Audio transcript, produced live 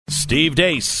Steve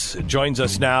Deace joins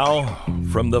us now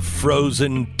from the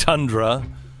frozen tundra.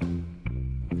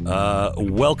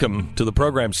 Welcome to the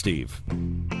program, Steve.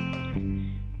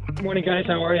 Good morning, guys.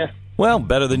 How are you? Well,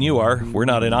 better than you are. We're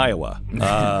not in Iowa.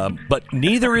 But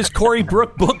neither is Cory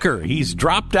Booker. He's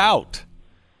dropped out.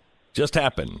 Just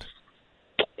happened.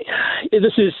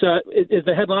 This is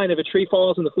the headline of A Tree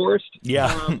Falls in the Forest. Yeah,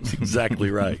 that's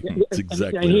exactly right. That's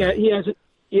exactly right.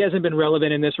 He hasn't been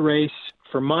relevant in this race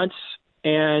for months,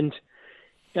 and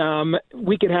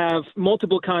we could have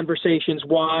multiple conversations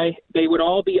why they would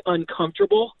all be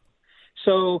uncomfortable.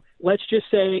 So let's just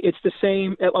say it's the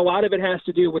same. A lot of it has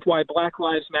to do with why Black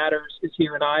Lives Matter is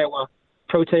here in Iowa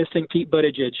protesting Pete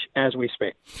Buttigieg as we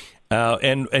speak.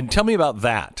 And tell me about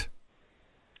that.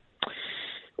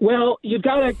 Well, you've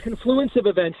got a confluence of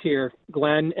events here,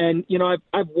 Glenn. And, you know,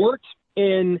 I've worked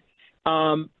in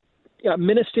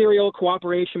ministerial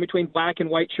cooperation between black and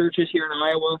white churches here in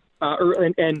Iowa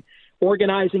and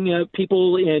organizing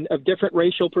people of different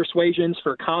racial persuasions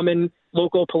for common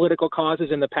local political causes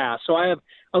in the past. So I have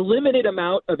a limited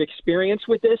amount of experience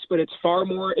with this, but it's far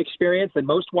more experience than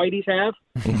most whiteys have.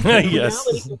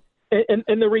 Yes.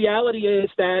 And the reality is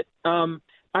that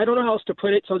I don't know how else to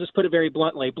put it, so I'll just put it very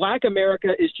bluntly. Black America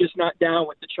is just not down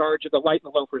with the charge of the Light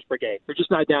and the Loafers Brigade. They're just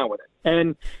not down with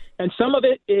it. And some of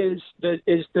it is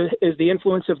the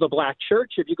influence of the black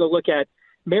church. If you go look at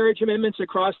marriage amendments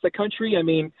across the country, I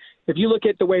mean, if you look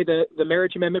at the way the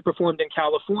marriage amendment performed in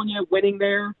California, winning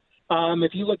there,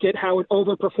 if you look at how it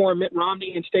overperformed Mitt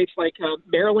Romney in states like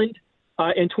Maryland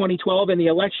in 2012 in the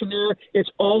election there, it's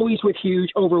always with huge,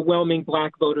 overwhelming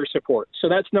black voter support. So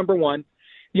that's number one.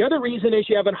 The other reason is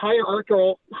you have a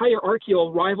hierarchical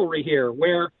rivalry here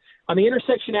where on the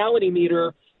intersectionality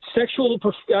meter, sexual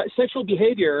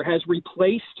behavior has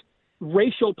replaced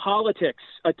racial politics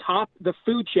atop the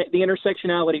food chain, the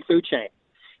intersectionality food chain.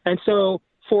 And so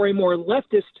for a more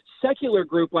leftist secular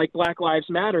group like Black Lives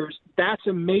Matters, that's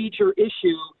a major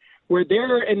issue where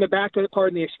they're in the back of,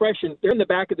 pardon the expression, they're in the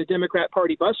back of the Democrat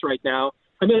Party bus right now.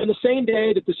 I mean, on the same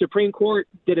day that the Supreme Court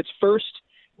did its first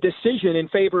decision in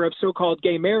favor of so-called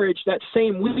gay marriage, that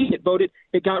same week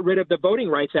it got rid of the Voting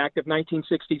Rights Act of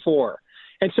 1964.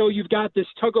 And so you've got this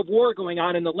tug of war going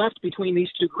on in the left between these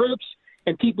two groups,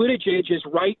 and Pete Buttigieg is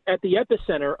right at the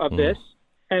epicenter of this.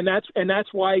 And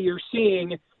that's why you're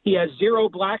seeing he has zero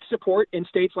black support in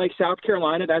states like South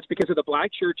Carolina. That's because of the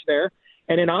black church there.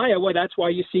 And in Iowa, that's why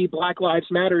you see Black Lives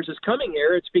Matters is coming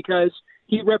here. It's because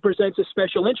he represents a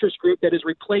special interest group that has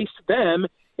replaced them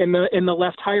in the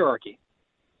left hierarchy.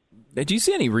 Do you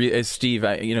see any, Steve,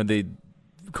 the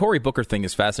Cory Booker thing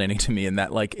is fascinating to me in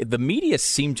that, like, the media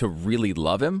seemed to really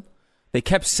love him. They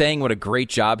kept saying what a great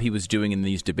job he was doing in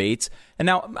these debates. And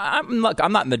now I'm not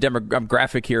in the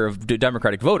demographic here of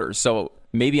Democratic voters, so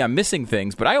maybe I'm missing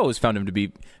things, but I always found him to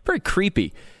be very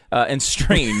creepy and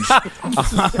strange.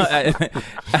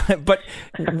 But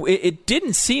it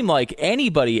didn't seem like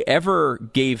anybody ever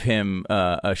gave him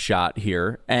a shot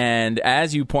here. And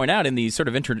as you point out, in these sort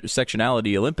of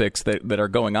intersectionality Olympics that are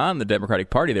going on in the Democratic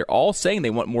Party, they're all saying they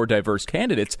want more diverse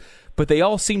candidates, but they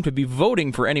all seem to be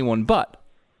voting for anyone but.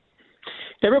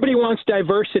 Everybody wants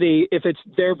diversity if it's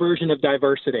their version of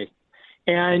diversity.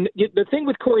 And the thing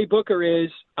with Cory Booker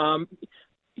is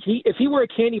if he were a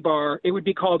candy bar, it would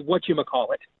be called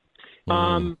whatchamacallit.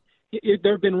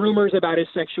 There have been rumors about his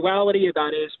sexuality,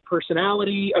 about his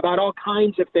personality, about all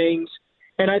kinds of things.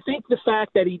 And I think the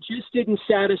fact that he just didn't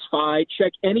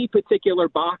check any particular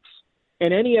box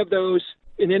in any of those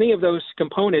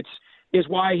components is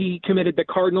why he committed the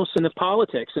cardinal sin of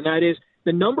politics. And that is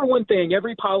the number one thing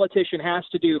every politician has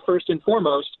to do first and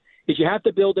foremost is you have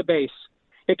to build a base.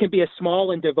 It can be a small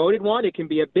and devoted one. It can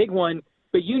be a big one.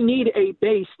 But you need a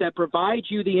base that provides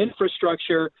you the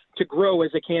infrastructure to grow as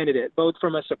a candidate, both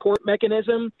from a support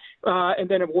mechanism and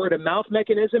then a word-of-mouth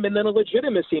mechanism and then a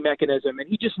legitimacy mechanism. And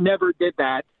he just never did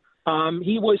that.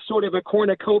 He was sort of a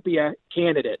cornucopia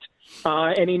candidate.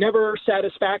 And he never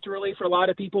satisfactorily, for a lot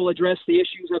of people, addressed the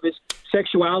issues of his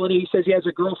sexuality. He says he has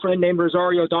a girlfriend named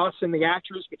Rosario Dawson, the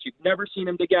actress, but you've never seen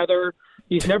them together.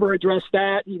 He's never addressed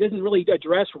that. He doesn't really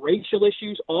address racial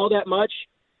issues all that much.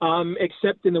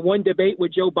 Except in the one debate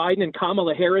with Joe Biden and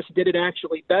Kamala Harris did it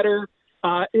actually better.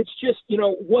 It's just,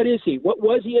 what is he? What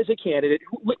was he as a candidate?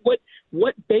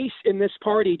 What base in this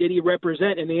party did he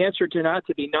represent? And the answer turned out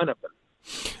to be none of them.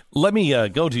 Let me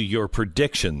go to your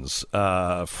predictions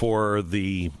for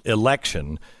the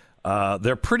election.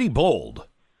 They're pretty bold,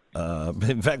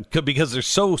 in fact, because they're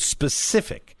so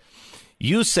specific.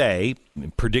 You say,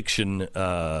 prediction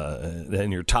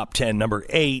in your top 10, number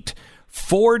 8,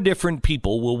 4 different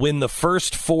people will win the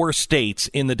first 4 states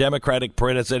in the Democratic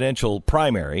presidential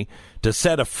primary to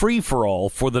set a free-for-all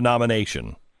for the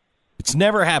nomination. It's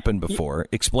never happened before.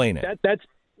 Explain it. That's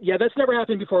never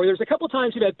happened before. There's a couple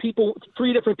times you've had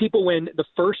 3 different people win the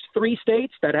first 3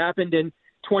 states. That happened in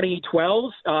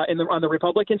 2012 on the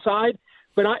Republican side.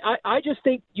 But I just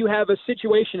think you have a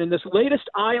situation, and this latest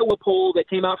Iowa poll that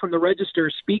came out from the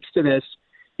Register speaks to this,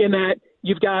 in that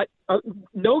you've got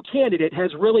no candidate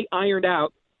has really ironed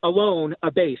out alone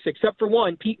a base, except for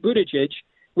one, Pete Buttigieg,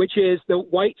 which is the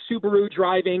white Subaru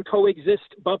driving,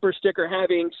 coexist bumper sticker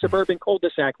having suburban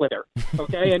cul-de-sac litter.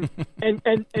 Okay, and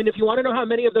if you want to know how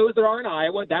many of those there are in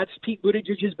Iowa, that's Pete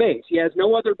Buttigieg's base. He has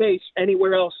no other base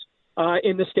anywhere else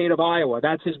in the state of Iowa.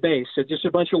 That's his base. So just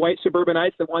a bunch of white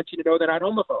suburbanites that want you to know they're not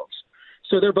homophobes.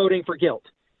 So they're voting for guilt.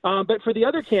 But for the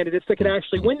other candidates that could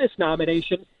actually win this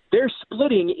nomination, they're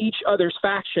splitting each other's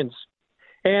factions.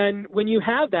 And when you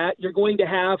have that, you're going to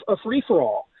have a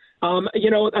free-for-all.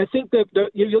 I think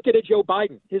you look at Joe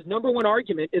Biden, his number one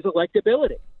argument is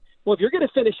electability. Well, if you're going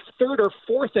to finish 3rd or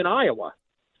 4th in Iowa,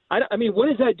 I mean, what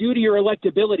does that do to your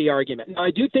electability argument? Now,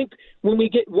 I do think when we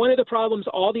get one of the problems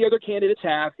all the other candidates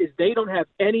have is they don't have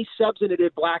any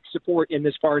substantive black support in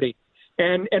this party.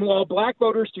 And while black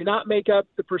voters do not make up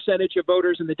the percentage of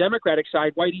voters in the Democratic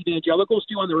side, white evangelicals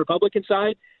do on the Republican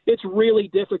side, it's really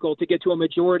difficult to get to a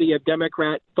majority of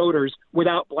Democrat voters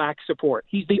without black support.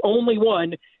 He's the only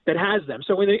one that has them.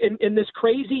 So in this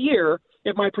crazy year,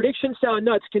 if my predictions sound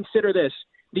nuts, consider this.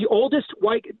 The oldest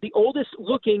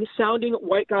looking sounding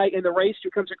white guy in the race who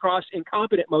comes across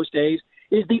incompetent most days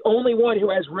is the only one who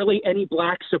has really any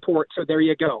black support. So there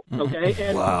you go. Okay.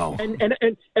 And, wow. And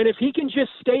if he can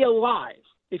just stay alive,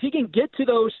 if he can get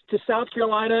to South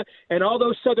Carolina and all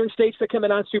those southern states that come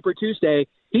in on Super Tuesday,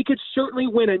 he could certainly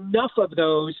win enough of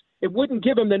those. It wouldn't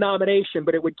give him the nomination,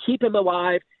 but it would keep him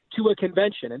alive to a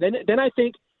convention. And then I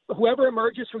think whoever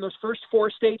emerges from those first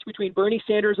 4 states between Bernie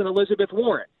Sanders and Elizabeth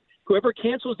Warren, whoever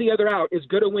cancels the other out is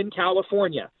going to win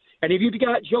California. And if you've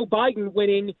got Joe Biden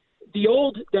winning the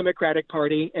old Democratic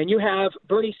Party and you have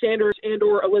Bernie Sanders and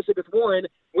or Elizabeth Warren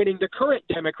winning the current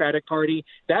Democratic Party,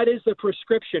 that is the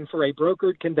prescription for a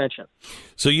brokered convention.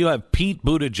 So you have Pete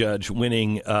Buttigieg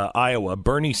winning Iowa,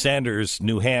 Bernie Sanders,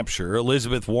 New Hampshire,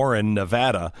 Elizabeth Warren,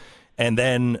 Nevada, and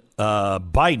then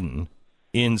Biden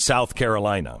in South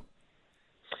Carolina.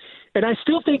 And I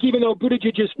still think even though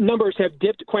Buttigieg's numbers have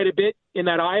dipped quite a bit in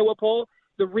that Iowa poll,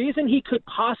 the reason he could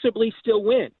possibly still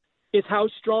win is how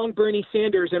strong Bernie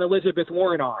Sanders and Elizabeth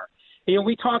Warren are.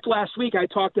 We talked last week, I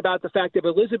talked about the fact that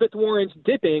Elizabeth Warren's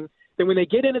dipping, then when they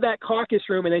get into that caucus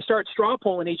room and they start straw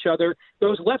polling each other,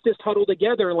 those leftists huddle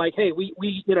together like, hey, we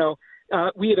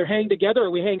either hang together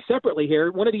or we hang separately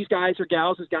here. One of these guys or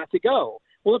gals has got to go.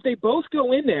 Well, if they both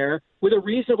go in there with a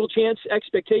reasonable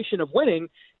expectation of winning,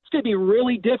 it's going to be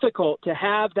really difficult to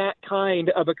have that kind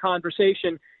of a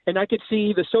conversation. And I could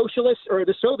see the socialists or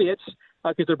the Soviets,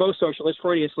 because they're both socialists,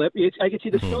 Freudian slip. I could see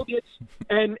the Soviets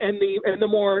and the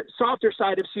more softer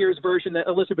side of Sears' version that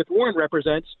Elizabeth Warren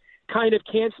represents kind of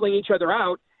canceling each other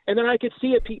out. And then I could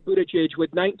see a Pete Buttigieg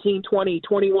with 19, 20,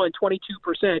 21,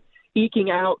 22% eking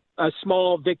out a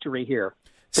small victory here.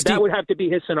 But Steve, that would have to be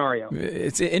his scenario.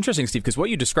 It's interesting, Steve, because what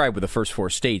you described with the first 4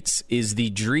 states is the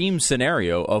dream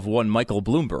scenario of one Michael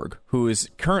Bloomberg, who is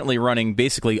currently running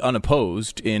basically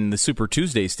unopposed in the Super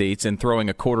Tuesday states and throwing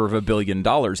 $250 million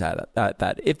at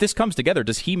that. If this comes together,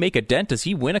 does he make a dent? Does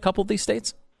he win a couple of these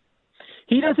states?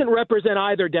 He doesn't represent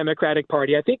either Democratic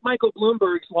Party. I think Michael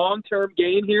Bloomberg's long-term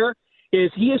game here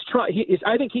is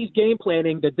I think he's game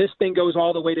planning that this thing goes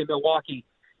all the way to Milwaukee.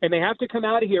 And they have to come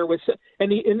out of here with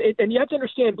and you have to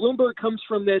understand, Bloomberg comes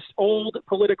from this old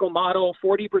political model.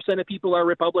 40% of people are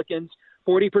Republicans,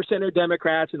 40% are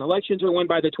Democrats, and elections are won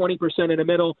by the 20% in the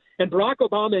middle. And Barack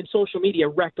Obama and social media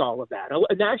wrecked all of that.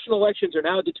 National elections are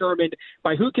now determined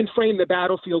by who can frame the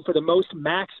battlefield for the most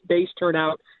max base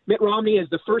turnout. Mitt Romney is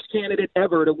the first candidate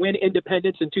ever to win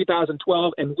independence in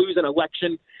 2012 and lose an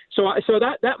election. So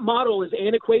that model is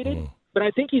antiquated. But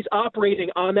I think he's operating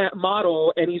on that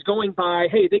model, and he's going by,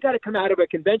 hey, they got to come out of a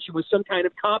convention with some kind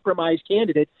of compromise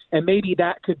candidate, and maybe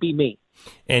that could be me.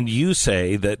 And you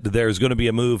say that there's going to be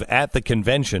a move at the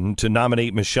convention to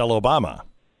nominate Michelle Obama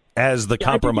as the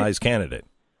compromise candidate.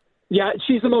 Yeah,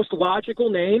 she's the most logical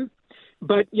name.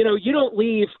 But, you don't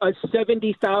leave a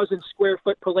 70,000 square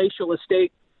foot palatial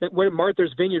estate where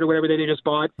Martha's Vineyard or whatever they just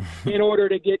bought in order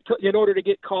to get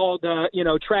called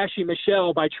trashy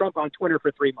Michelle by Trump on Twitter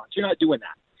for 3 months. You're not doing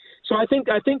that. So I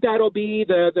think that'll be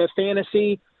the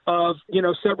fantasy of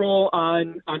several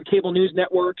on cable news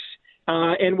networks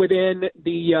and within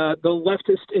the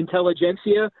leftist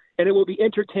intelligentsia, and it will be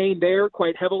entertained there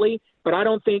quite heavily. But I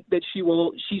don't think that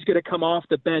she's going to come off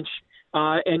the bench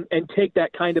and take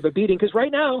that kind of a beating, because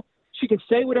right now she can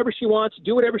say whatever she wants,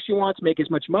 do whatever she wants, make as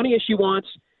much money as she wants,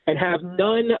 and have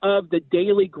none of the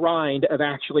daily grind of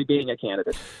actually being a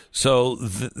candidate. So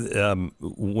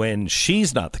when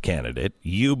she's not the candidate,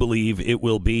 you believe it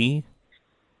will be?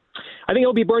 I think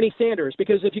it'll be Bernie Sanders,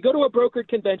 because if you go to a brokered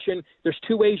convention, there's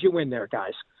two ways you win there,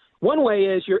 guys. One way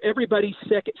is you're everybody's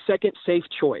second safe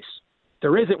choice.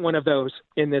 There isn't one of those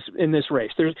in this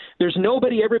race. There's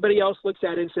nobody everybody else looks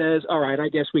at and says, all right, I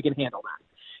guess we can handle that.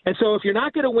 And so if you're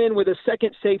not going to win with a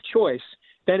second safe choice,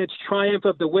 then it's triumph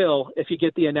of the will, if you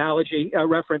get the analogy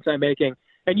reference I'm making,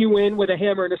 and you win with a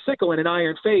hammer and a sickle and an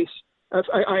iron fist,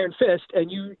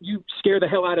 and you scare the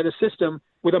hell out of the system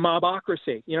with a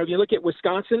mobocracy. You know, if you look at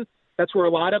Wisconsin, that's where a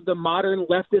lot of the modern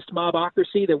leftist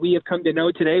mobocracy that we have come to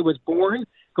know today was born,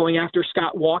 going after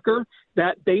Scott Walker.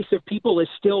 That base of people is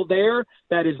still there.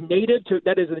 That is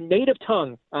a native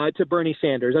tongue to Bernie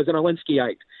Sanders as an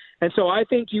Alinskyite. And so I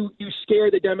think you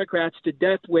scare the Democrats to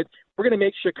death with, we're going to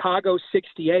make Chicago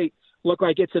 68 look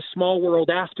like it's a small world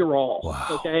after all. Wow.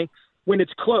 Okay, when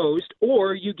it's closed,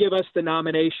 or you give us the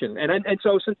nomination. And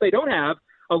so since they don't have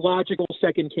a logical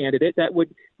second candidate, that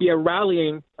would be a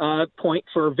rallying point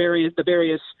for the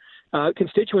various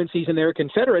constituencies in their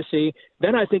confederacy.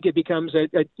 Then I think it becomes a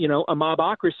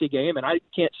mobocracy game, and I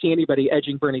can't see anybody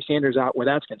edging Bernie Sanders out where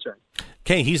that's concerned.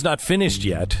 Okay, he's not finished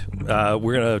yet.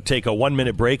 We're going to take a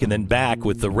 1-minute break and then back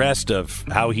with the rest of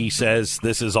how he says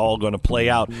this is all going to play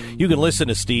out. You can listen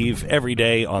to Steve every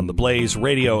day on the Blaze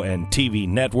Radio and TV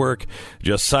network.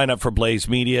 Just sign up for Blaze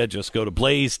Media. Just go to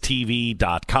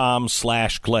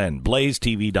blazetv.com/Glenn,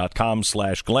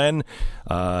 blazetv.com/Glenn,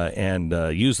 and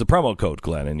use the promo code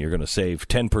Glenn, and you're going to save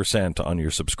 10% on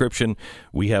your subscription.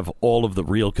 We have all of the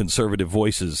real conservative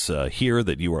voices here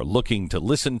that you are looking to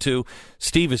listen to.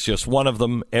 Steve is just one of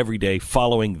them every day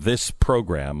following this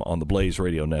program on the Blaze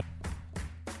Radio Network.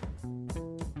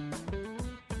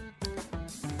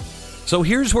 So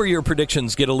here's where your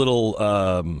predictions get a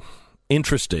little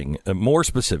interesting, more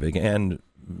specific, and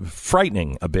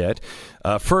frightening a bit.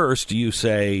 First, you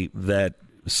say that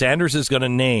Sanders is going to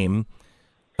name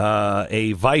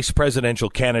a vice presidential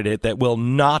candidate that will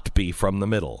not be from the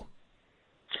middle.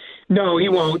 No, he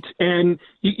won't. And,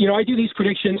 I do these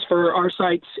predictions for our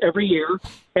sites every year.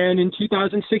 And in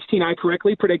 2016, I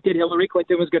correctly predicted Hillary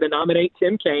Clinton was going to nominate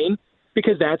Tim Kaine,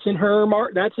 because that's in her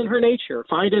nature.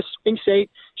 Find a swing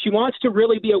state. She wants to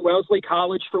really be a Wellesley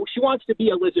College. She wants to be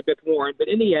Elizabeth Warren. But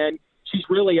in the end, she's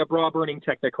really a bra-burning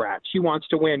technocrat. She wants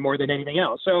to win more than anything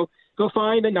else. So go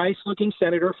find a nice-looking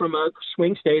senator from a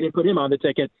swing state and put him on the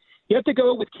ticket. You have to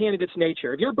go with candidate's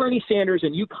nature. If you're Bernie Sanders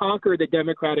and you conquer the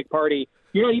Democratic Party,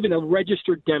 you're not even a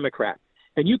registered Democrat,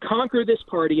 and you conquer this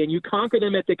party and you conquer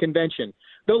them at the convention,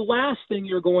 the last thing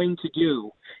you're going to do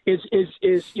is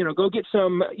go get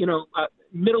some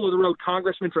middle of the road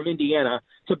congressman from Indiana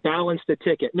to balance the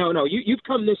ticket. No, you've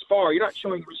come this far. You're not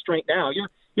showing restraint now.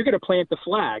 You're going to plant the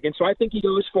flag. And so I think he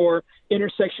goes for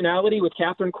intersectionality with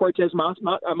Catherine Cortez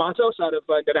Matos out of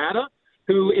Nevada,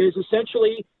 who is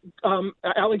essentially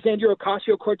Alexandria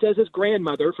Ocasio-Cortez's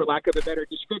grandmother, for lack of a better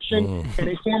description, and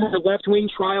a former left-wing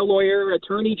trial lawyer,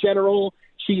 attorney general.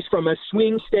 She's from a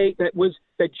swing state that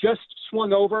just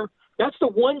swung over. That's the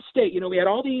one state, we had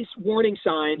all these warning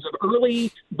signs of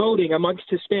early voting amongst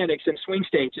Hispanics in swing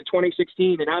states in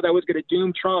 2016 and how that was going to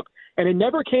doom Trump. And it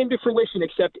never came to fruition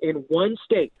except in one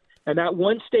state. And that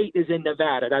one state is in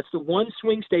Nevada. That's the one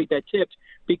swing state that tipped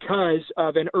because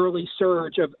of an early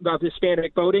surge of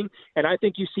Hispanic voting. And I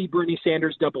think you see Bernie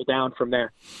Sanders double down from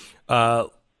there.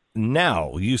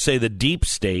 Now, you say the deep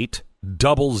state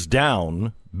doubles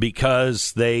down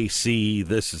because they see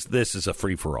this is a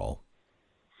free-for-all.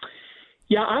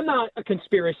 Yeah, I'm not a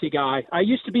conspiracy guy. I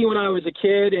used to be when I was a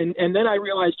kid, and then I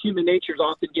realized human nature is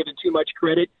often given too much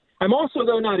credit. I'm also,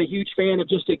 though, not a huge fan of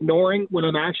just ignoring what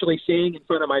I'm actually seeing in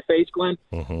front of my face, Glenn.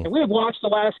 Mm-hmm. And we have watched the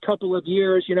last couple of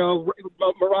years,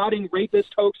 marauding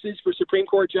rapist hoaxes for Supreme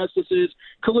Court justices,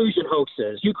 collusion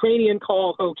hoaxes, Ukrainian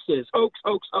call hoaxes, hoax.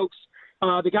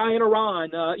 The guy in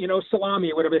Iran,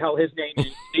 Salami, or whatever the hell his name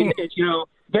is,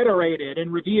 venerated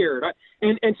and revered.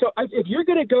 And so if you're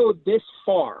going to go this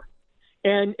far,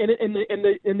 and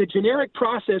the generic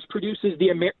process produces the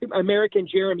American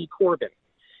Jeremy Corbyn,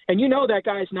 and that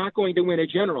guy's not going to win a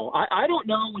general. I don't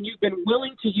know, when you've been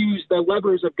willing to use the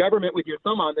levers of government with your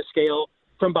thumb on the scale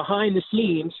from behind the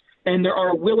scenes, and there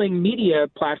are willing media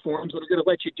platforms that are going to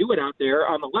let you do it out there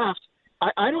on the left,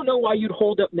 I don't know why you'd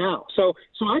hold up now. So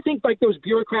I think like those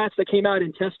bureaucrats that came out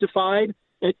and testified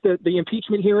at the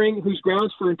impeachment hearing, whose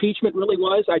grounds for impeachment really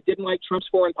was, I didn't like Trump's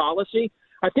foreign policy.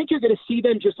 I think you're going to see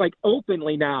them just like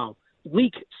openly now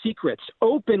leak secrets,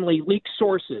 openly leak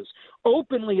sources,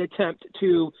 openly attempt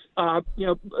to,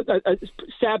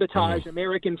 sabotage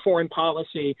American foreign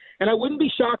policy. And I wouldn't be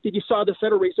shocked if you saw the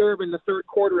Federal Reserve in the third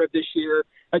quarter of this year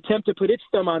attempt to put its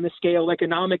thumb on the scale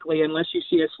economically, unless you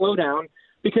see a slowdown.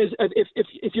 Because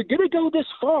if you're going to go this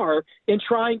far in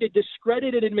trying to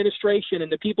discredit an administration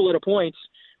and the people it appoints,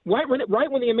 right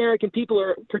when the American people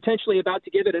are potentially about to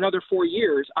give it another 4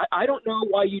 years, I don't know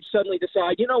why you'd suddenly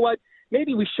decide, you know what,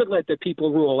 maybe we should let the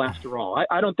people rule after all.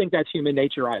 I don't think that's human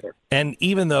nature either. And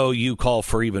even though you call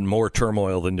for even more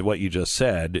turmoil than what you just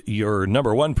said, your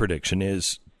number one prediction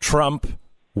is Trump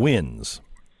wins.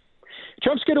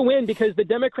 Trump's going to win because the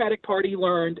Democratic Party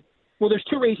learned, well, there's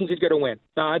two reasons he's going to win.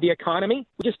 The economy.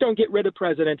 We just don't get rid of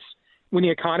presidents when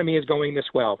the economy is going this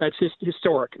well. That's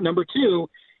historic. Number two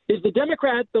is the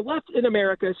left in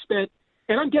America spent,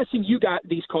 and I'm guessing you got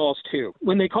these calls too,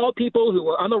 when they called people who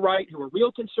were on the right, who were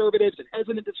real conservatives and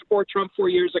hesitant to support Trump 4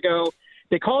 years ago.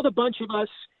 They called a bunch of us.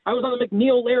 I was on the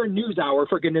McNeil-Lehrer NewsHour,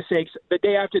 for goodness sakes, the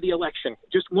day after the election.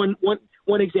 Just one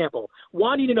example.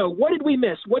 Wanting to know, what did we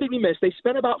miss? What did we miss? They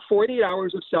spent about 48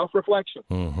 hours of self-reflection.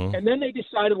 Mm-hmm. And then they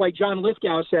decided, like John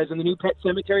Lithgow says in the new Pet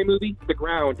Sematary movie, the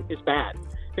ground is bad.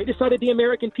 They decided the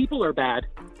American people are bad.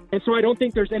 And so I don't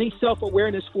think there's any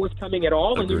self-awareness forthcoming at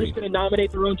all, and they're just going to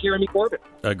nominate their own Jeremy Corbyn.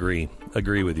 Agree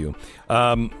with you.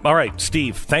 All right,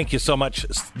 Steve, thank you so much.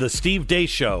 The Steve Day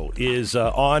Show is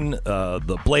on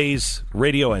the Blaze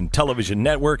Radio and Television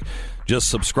Network. Just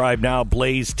subscribe now,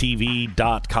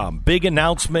 blazetv.com. Big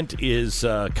announcement is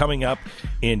coming up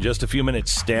in just a few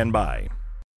minutes. Stand by.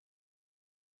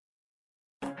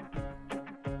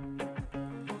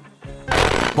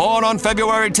 Born on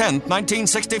February 10,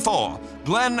 1964,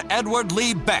 Glenn Edward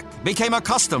Lee Beck became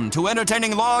accustomed to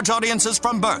entertaining large audiences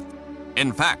from birth.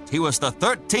 In fact, he was the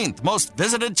 13th most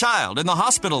visited child in the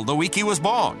hospital the week he was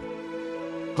born.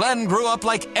 Glenn grew up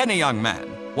like any young man,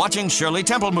 watching Shirley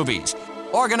Temple movies,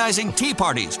 organizing tea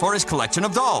parties for his collection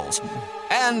of dolls,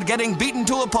 and getting beaten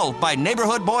to a pulp by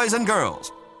neighborhood boys and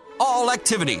girls. All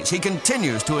activities he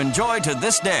continues to enjoy to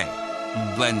this day.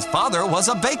 Glenn's father was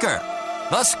a baker.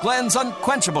 Thus, Glenn's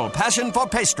unquenchable passion for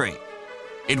pastry.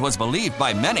 It was believed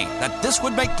by many that this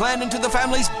would make Glenn into the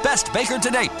family's best baker to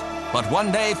date. But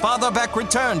one day, Father Beck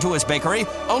returned to his bakery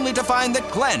only to find that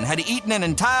Glenn had eaten an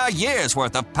entire year's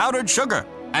worth of powdered sugar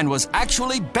and was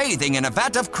actually bathing in a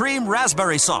vat of cream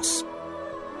raspberry sauce.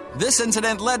 This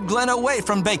incident led Glenn away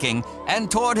from baking and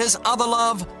toward his other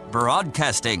love,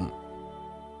 broadcasting.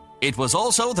 It was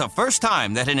also the first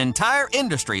time that an entire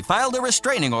industry filed a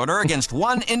restraining order against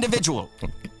one individual.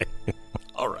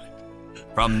 All right.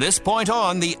 From this point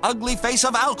on, the ugly face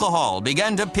of alcohol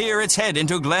began to peer its head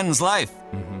into Glenn's life.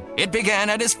 Mm-hmm. It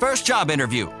began at his first job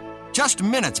interview. Just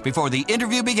minutes before the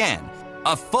interview began,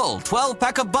 a full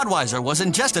 12-pack of Budweiser was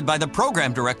ingested by the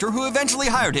program director who eventually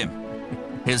hired him.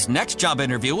 His next job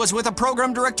interview was with a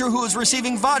program director who was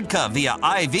receiving vodka via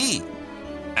IV.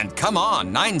 And come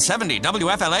on, 970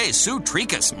 WFLA's Sue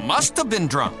Tricus must have been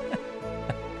drunk.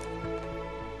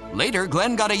 Later,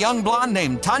 Glenn got a young blonde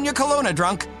named Tanya Colonna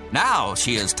drunk. Now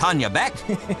she is Tanya Beck.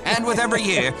 And with every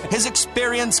year, his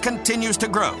experience continues to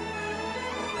grow,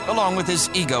 along with his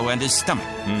ego and his stomach.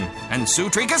 And Sue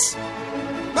Tricus?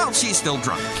 Well, she's still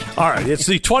drunk. All right, it's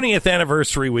the 20th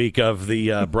anniversary week of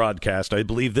the broadcast. I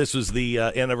believe this was the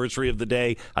anniversary of the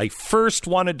day I first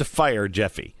wanted to fire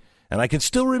Jeffy. And I can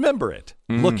still remember it,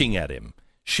 looking at him,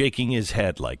 shaking his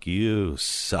head like, you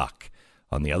suck,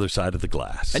 on the other side of the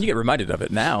glass. And you get reminded of it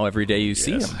now every day you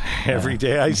see him. Every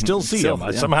day I still see him.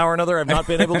 Yeah. Somehow or another, I've not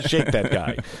been able to shake that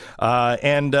guy.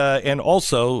 And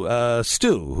also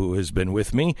Stu, who has been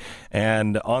with me.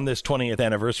 And on this 20th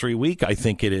anniversary week, I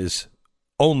think it is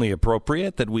only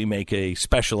appropriate that we make a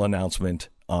special announcement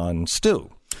on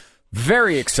Stu.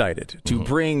 Very excited to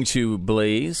bring to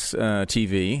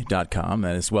blazetv.com,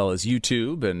 as well as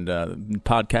YouTube and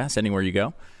podcasts, anywhere you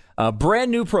go, a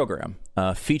brand new program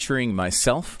featuring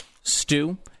myself,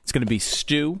 Stu. It's going to be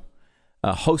Stu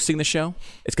hosting the show.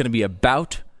 It's going to be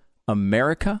about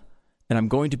America, and I'm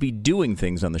going to be doing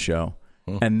things on the show.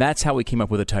 And that's how we came up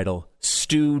with the title,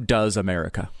 Stu Does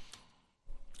America.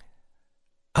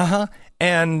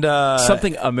 And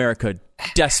something America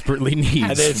desperately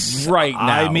needs right now.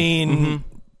 I mean,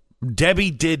 Debbie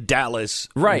did Dallas.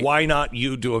 Right. Why not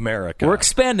you do America? We're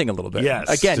expanding a little bit. Yes.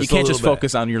 Again, you can't just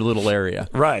focus on your little area.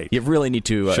 Right. You really need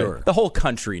to. Sure. The whole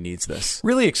country needs this.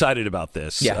 Really excited about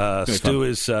this. Yeah. Stu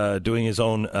is doing his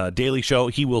own daily show.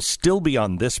 He will still be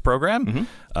on this program.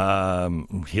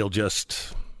 He'll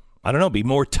just, I don't know, be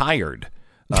more tired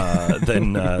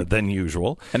than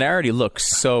usual. And I already look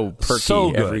so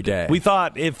perky every day. We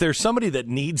thought if there's somebody that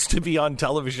needs to be on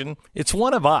television, it's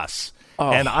one of us.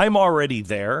 Oh. And I'm already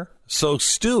there. So,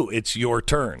 Stu, it's your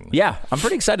turn. Yeah, I'm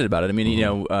pretty excited about it. I mean,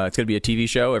 it's going to be a TV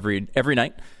show every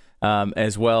night,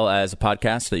 as well as a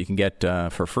podcast that you can get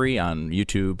for free on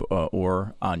YouTube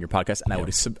or on your podcast. And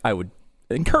I would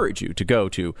encourage you to go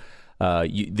to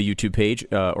the YouTube page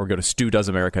or go to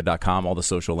StuDoesAmerica.com. All the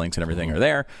social links and everything are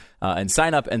there. And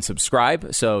sign up and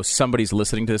subscribe so somebody's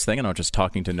listening to this thing and I'm just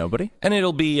talking to nobody. And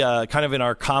it'll be kind of in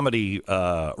our comedy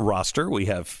roster. We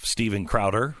have Steven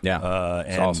Crowder. Yeah,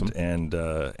 and, awesome.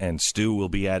 And Stu will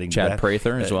be adding Chad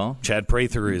Prather as well. Chad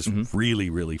Prather is really,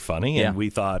 really funny. And Yeah.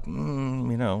 we thought,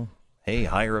 hey,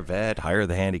 hire a vet, hire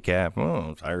the handicap.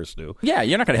 Hire Stu. Yeah,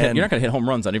 you're not going to hit home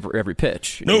runs on every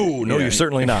pitch. No, you're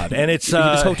certainly not. And it's you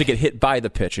just hope to get hit by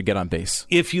the pitch and get on base.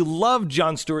 If you love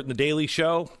Jon Stewart and The Daily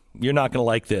Show, you're not going to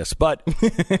like this. But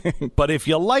if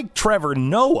you like Trevor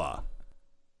Noah,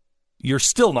 you're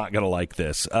still not going to like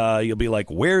this. You'll be like,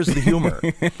 "Where's the humor?"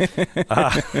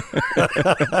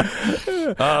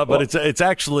 But it's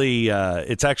actually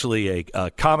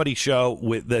a comedy show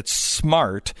that's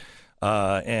smart.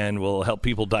 And will help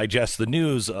people digest the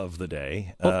news of the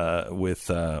day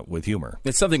with humor.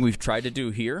 It's something we've tried to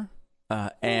do here.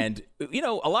 And,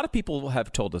 a lot of people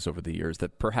have told us over the years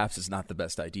that perhaps it's not the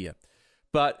best idea.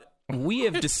 But we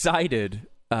have decided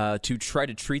to try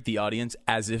to treat the audience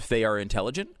as if they are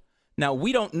intelligent. Now,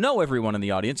 we don't know everyone in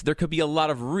the audience. There could be a lot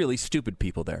of really stupid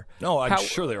people there. No, I'm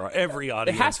sure there are. Every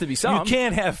audience. It has to be some. You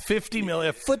can't have 50 million,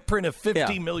 a footprint of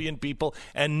 50 million people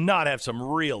and not have some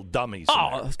real dummies.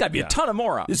 It's got to be a ton of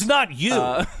morons. It's not you.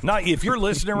 Not if you're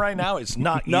listening right now, it's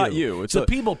not you. Not you. It's the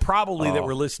people probably that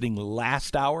were listening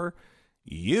last hour.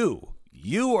 You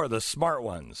are the smart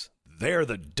ones. They're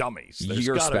the dummies.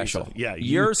 You're special. Yeah,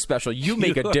 you're special. You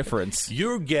make a difference.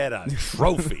 You get a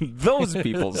trophy. Those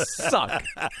people suck.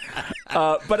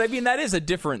 But I mean, that is a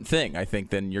different thing, I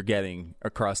think, than you're getting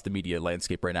across the media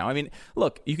landscape right now. I mean,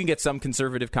 look, you can get some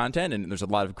conservative content, and there's a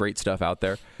lot of great stuff out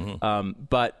there.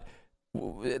 But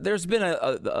there's been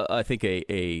I think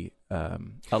a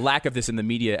lack of this in the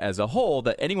media as a whole,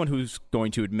 that anyone who's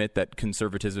going to admit that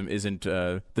conservatism isn't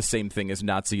the same thing as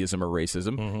Nazism or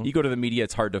racism, you go to the media,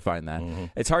 it's hard to find that.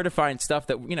 It's hard to find stuff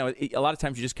that, a lot of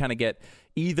times you just kind of get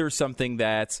either something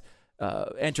that's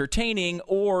entertaining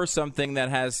or something that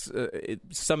has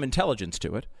some intelligence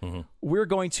to it. We're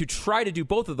going to try to do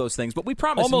both of those things, but we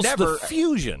promise almost never the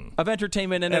fusion of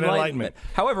entertainment and enlightenment.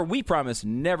 However, we promise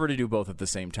never to do both at the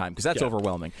same time because that's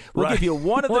overwhelming. We'll give you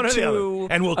one of the two,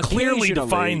 and we'll clearly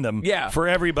define them for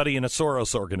everybody in a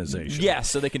Soros organization. Yes,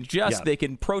 so they can they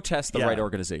can protest the right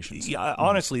organizations. Yeah,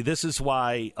 honestly, this is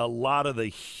why a lot of the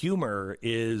humor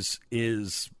is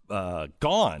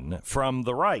gone from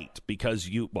the right, because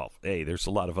there's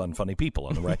a lot of unfunny people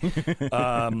on the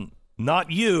right.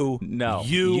 Not you. No,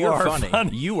 you are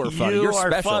funny. You are funny. You're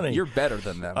special. Funny. You're better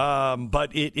than them. But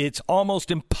it's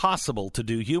almost impossible to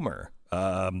do humor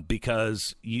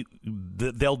because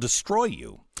they'll destroy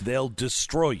you. They'll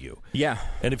destroy you. Yeah.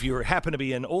 And if you happen to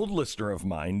be an old listener of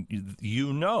mine,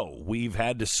 we've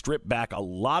had to strip back a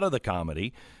lot of the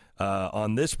comedy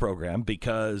on this program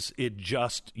because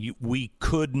we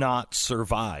could not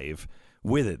survive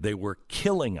with it. They were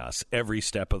killing us every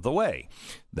step of the way.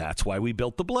 That's why we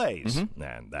built the Blaze,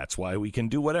 and that's why we can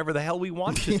do whatever the hell we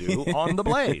want to do on the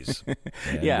Blaze.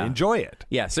 And enjoy it.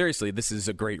 Yeah, seriously, this is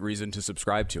a great reason to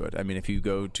subscribe to it. I mean, if you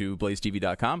go to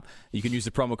blazetv.com, you can use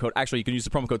the promo code. Actually, you can use the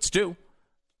promo code Stu.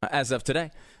 As of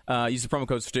today, use the promo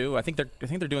code Stu. I think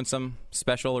they're doing some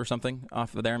special or something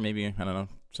off of there. Maybe, I don't know,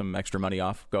 some extra money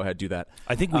off. Go ahead, do that.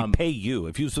 I think we pay you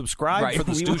if you subscribe for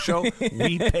the Stu Show.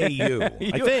 We pay you.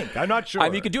 I think. I'm not sure. I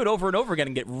mean, you can do it over and over again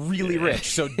and get really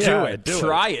rich. So do it.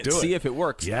 Try it. See if it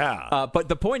works. Yeah. But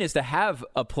the point is to have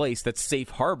a place that's safe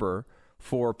harbor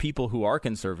for people who are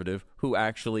conservative, who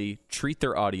actually treat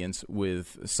their audience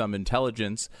with some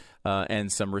intelligence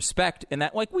and some respect, and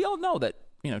that, like, we all know that.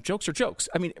 Jokes are jokes.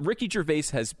 I mean, Ricky Gervais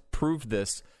has proved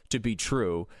this to be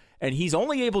true, and he's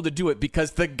only able to do it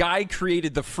because the guy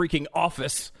created the freaking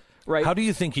Office, right? How do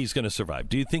you think he's going to survive?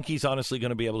 Do you think he's honestly going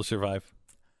to be able to survive?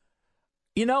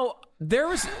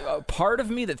 There is a part of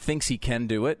me that thinks he can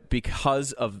do it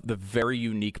because of the very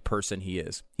unique person he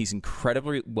is. He's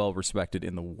incredibly well respected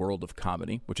in the world of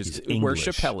comedy, which is where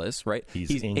Chappelle is, right?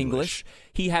 He's English.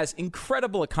 He has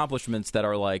incredible accomplishments that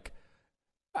are like,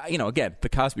 again, the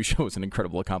Cosby Show is an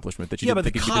incredible accomplment that you didn't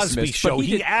think the Cosby Show,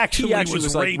 he actually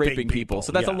was like raping people.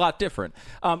 So that's a lot different.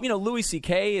 Louis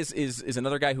C.K. is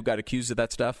another guy who got accused of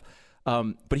that stuff.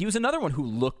 But he was another one who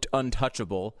looked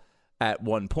untouchable at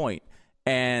one point.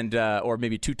 and or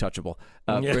maybe too touchable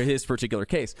for his particular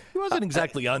case. He wasn't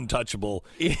exactly untouchable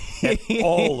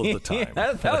all of the time.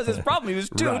 that was his problem. He was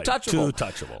too touchable. Too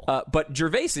touchable. But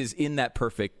Gervais is in that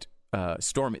perfect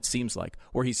storm, it seems like,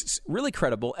 where he's really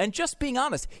credible and just being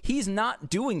honest. He's not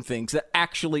doing things that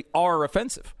actually are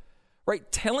offensive, right?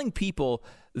 Telling people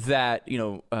that,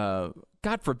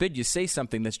 God forbid you say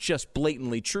something that's just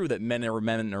blatantly true, that men are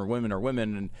men or women are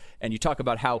women, and you talk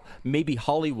about how maybe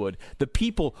Hollywood, the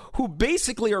people who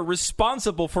basically are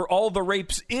responsible for all the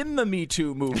rapes in the Me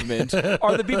Too movement,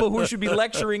 are the people who should be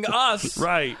lecturing us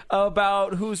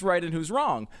about who's right and who's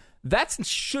wrong. That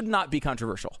should not be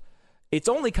controversial. It's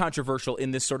only controversial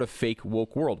in this sort of fake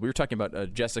woke world. We were talking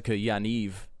about Jessica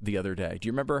Yaniv the other day. Do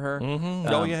you remember her?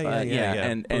 Mm-hmm.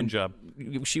 Yeah.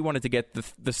 And she wanted to get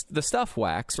the stuff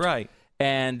waxed. Right.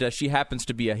 And she happens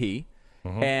to be a he.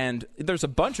 Mm-hmm. And there's a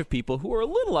bunch of people who are a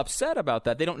little upset about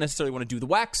that. They don't necessarily want to do the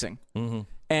waxing. Mm-hmm.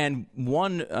 And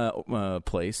one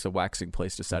place, a waxing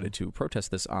place, decided to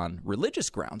protest this on religious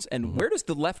grounds. And where does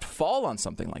the left fall on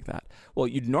something like that? Well,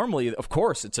 you'd normally, of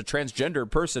course, it's a transgender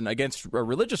person against a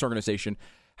religious organization.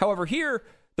 However, here,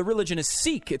 the religion is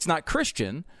Sikh. It's not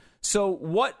Christian. So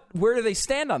where do they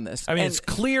stand on this? I mean, it's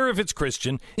clear if it's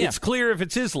Christian. Yeah. It's clear if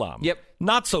it's Islam. Yep.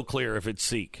 Not so clear if it's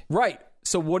Sikh. Right.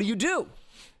 So what do?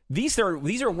 These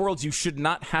are worlds you should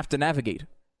not have to navigate,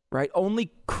 right?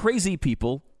 Only crazy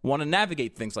people want to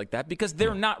navigate things like that because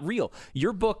they're not real.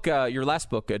 Your book, your last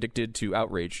book, Addicted to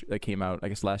Outrage, that came out, I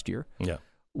guess, last year,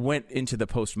 went into the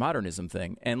postmodernism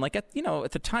thing. And at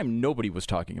the time, nobody was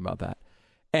talking about that.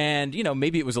 And,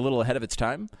 maybe it was a little ahead of its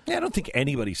time. Yeah, I don't think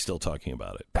anybody's still talking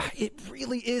about it. It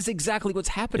really is exactly what's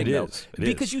happening, It though. is.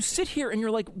 Because you sit here and you're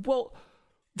like, well,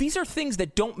 these are things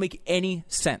that don't make any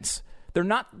sense. They're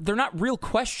not real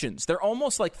questions. They're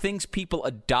almost like things people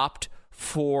adopt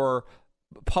for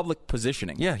public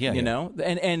positioning. Yeah.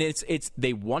 And it's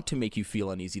they want to make you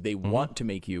feel uneasy. They want to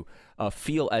make you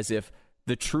feel as if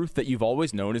the truth that you've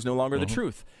always known is no longer the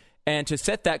truth. And to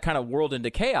set that kind of world into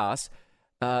chaos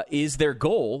is their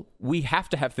goal. We have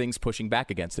to have things pushing back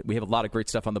against it. We have a lot of great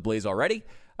stuff on the Blaze already.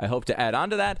 I hope to add on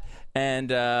to that and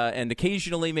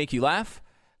occasionally make you laugh.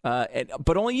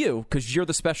 But only you, because you're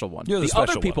the special one. You're the other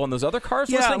special people one. on those other cars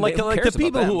Yeah, listening, like the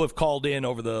people who who have called in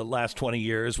over the last 20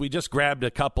 years. We just grabbed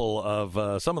a couple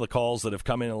of some of the calls that have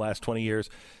come in the last 20 years,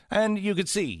 and you could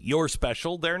see you're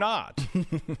special. They're not.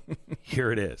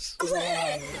 Here it is. Is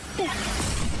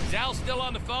Al still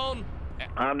on the phone?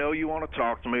 I know you want to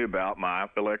talk to me about my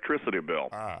electricity bill.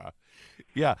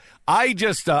 Yeah, I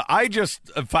just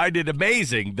find it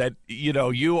amazing that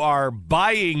you are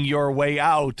buying your way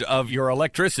out of your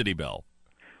electricity bill.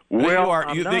 Well,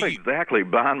 I'm not exactly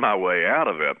buying my way out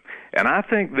of it, and I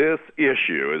think this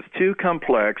issue is too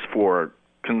complex for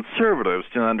conservatives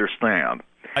to understand.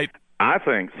 I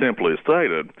think, simply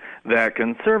stated, that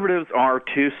conservatives are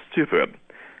too stupid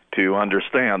to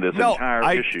understand this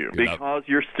entire issue because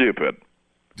you're stupid.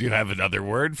 Do you have another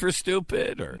word for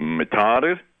stupid or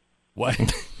retarded? What?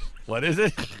 What is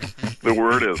it? The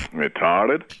word is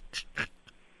retarded.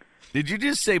 Did you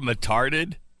just say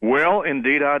retarded? Well,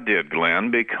 indeed I did,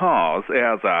 Glenn, because,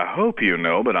 as I hope you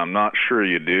know, but I'm not sure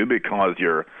you do because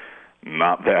you're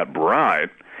not that bright,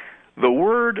 the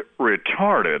word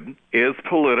retarded is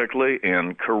politically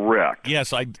incorrect.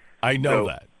 Yes, I know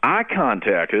that. I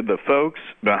contacted the folks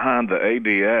behind the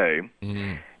ADA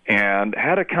and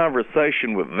had a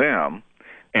conversation with them,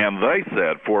 and they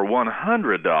said for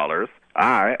 $100,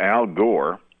 I, Al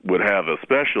Gore, would have a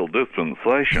special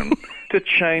dispensation to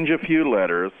change a few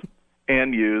letters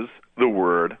and use the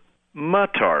word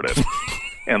mutarded.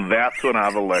 And that's what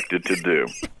I've elected to do.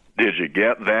 Did you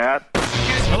get that?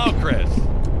 Hello, Chris.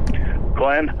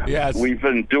 Glenn? Yes. We've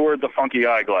endured the funky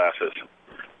eyeglasses,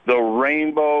 the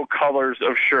rainbow colors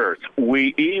of shirts.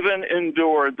 We even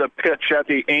endured the pitch at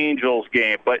the Angels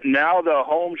game. But now the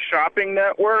Home Shopping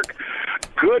Network,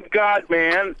 good God,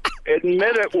 man,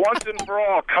 admit it once and for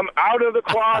all. Come out of the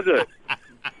closet.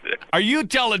 Are you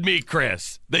telling me,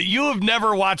 Chris, that you have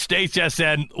never watched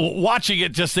HSN, watching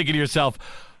it just thinking to yourself,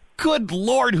 good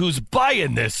Lord, who's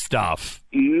buying this stuff?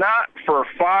 Not for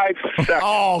 5 seconds.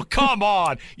 Oh, come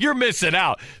on. You're missing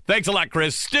out. Thanks a lot,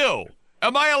 Chris. Stu,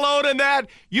 am I alone in that?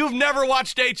 You've never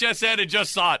watched HSN and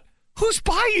just thought, who's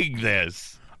buying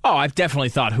this? Oh, I've definitely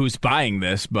thought who's buying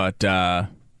this, but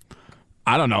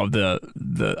I don't know.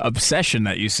 The obsession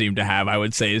that you seem to have, I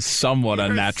would say, is somewhat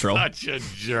unnatural. Such a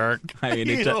jerk. I mean,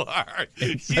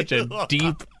 it's such a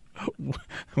deep,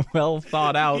 well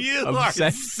thought out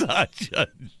obsession. Are such a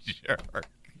jerk.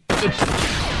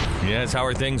 Yes, how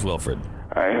are things, Wilfred?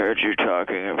 I heard you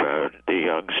talking about the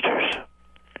youngsters.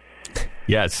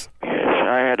 Yes. Yes,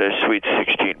 I had a Sweet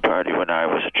 16 party when I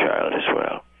was a child as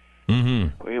well.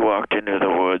 Mm-hmm. We walked into the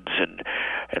woods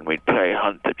and we'd play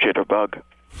Hunt the Jitterbug.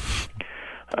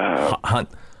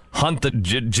 Hunt the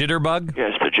jitterbug?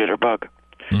 Yes, the jitterbug.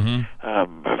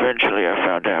 Mm-hmm. Eventually I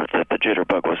found out that the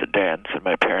jitterbug was a dance and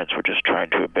my parents were just trying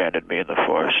to abandon me in the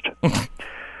forest.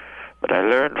 But I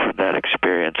learned from that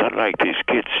experience, unlike these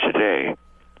kids today,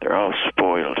 they're all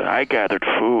spoiled. I gathered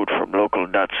food from local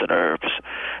nuts and herbs,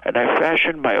 and I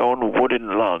fashioned my own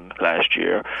wooden lung last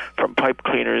year from pipe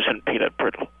cleaners and peanut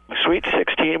brittle. Sweet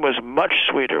 16 was much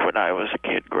sweeter when I was a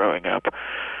kid growing up,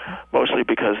 mostly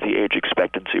because the age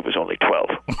expectancy was only 12.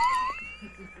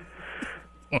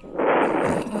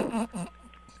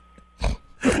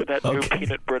 But with that new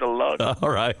peanut brittle lung, all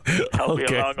right, helped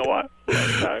me along a while.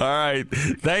 All right,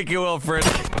 thank you, Wilfred.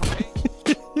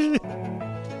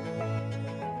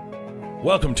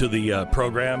 Welcome to the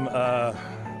program.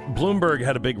 Bloomberg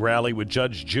had a big rally with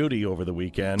Judge Judy over the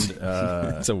weekend.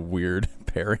 It's a weird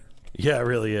pairing. Yeah, it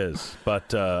really is.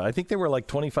 But I think there were like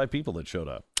 25 people that showed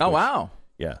up. Oh, wow.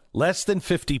 Yeah, less than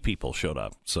 50 people showed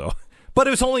up. So, but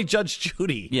it was only Judge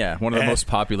Judy. Yeah, one of the most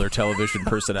popular television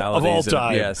personalities of all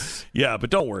time. Yes. Yeah, but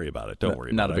don't worry about it. Don't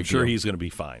worry about it. I'm sure he's going to be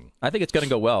fine. I think it's going to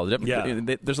go well. Yeah.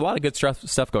 There's a lot of good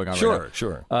stuff going on right now.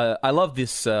 Sure. I love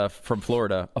this from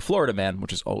Florida. A Florida man,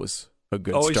 which is always a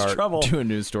good start to a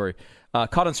news story.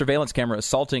 Caught on surveillance camera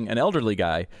assaulting an elderly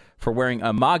guy for wearing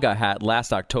a MAGA hat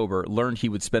last October, learned he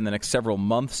would spend the next several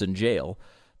months in jail.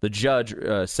 The judge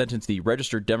sentenced the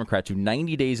registered Democrat to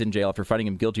 90 days in jail after finding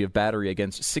him guilty of battery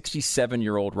against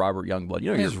 67-year-old Robert Youngblood.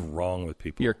 What is wrong with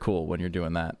people? You're cool when you're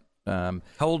doing that. How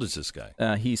old is this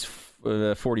guy? He's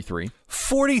 43.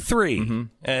 43? Mm-hmm.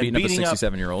 And beating up a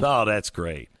 67-year-old. Oh, that's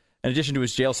great. In addition to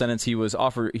his jail sentence,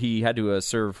 he had to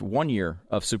serve 1 year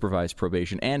of supervised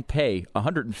probation and pay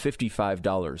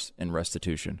 $155 in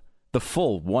restitution. The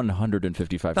full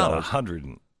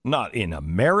 $155. Not in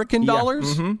American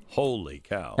dollars? Yeah. Mm-hmm. Holy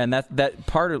cow. And that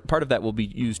part of that will be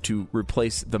used to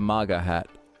replace the MAGA hat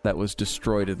that was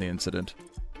destroyed in the incident.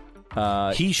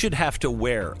 He should have to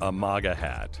wear a MAGA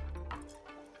hat.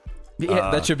 Yeah,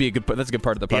 that's a good part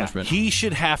of the punishment. Yeah, he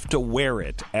should have to wear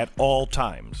it at all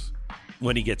times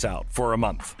when he gets out for a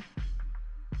month.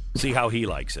 See how he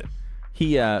likes it.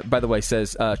 He, by the way,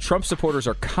 says Trump supporters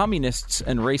are communists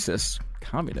and racists.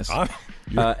 Communists.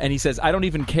 And he says, I don't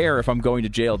even care if I'm going to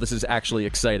jail. This is actually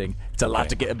exciting. It's about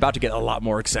to get a lot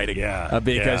more exciting. Yeah.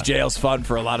 Because jail's fun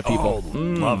for a lot of people. Oh,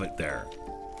 love it there.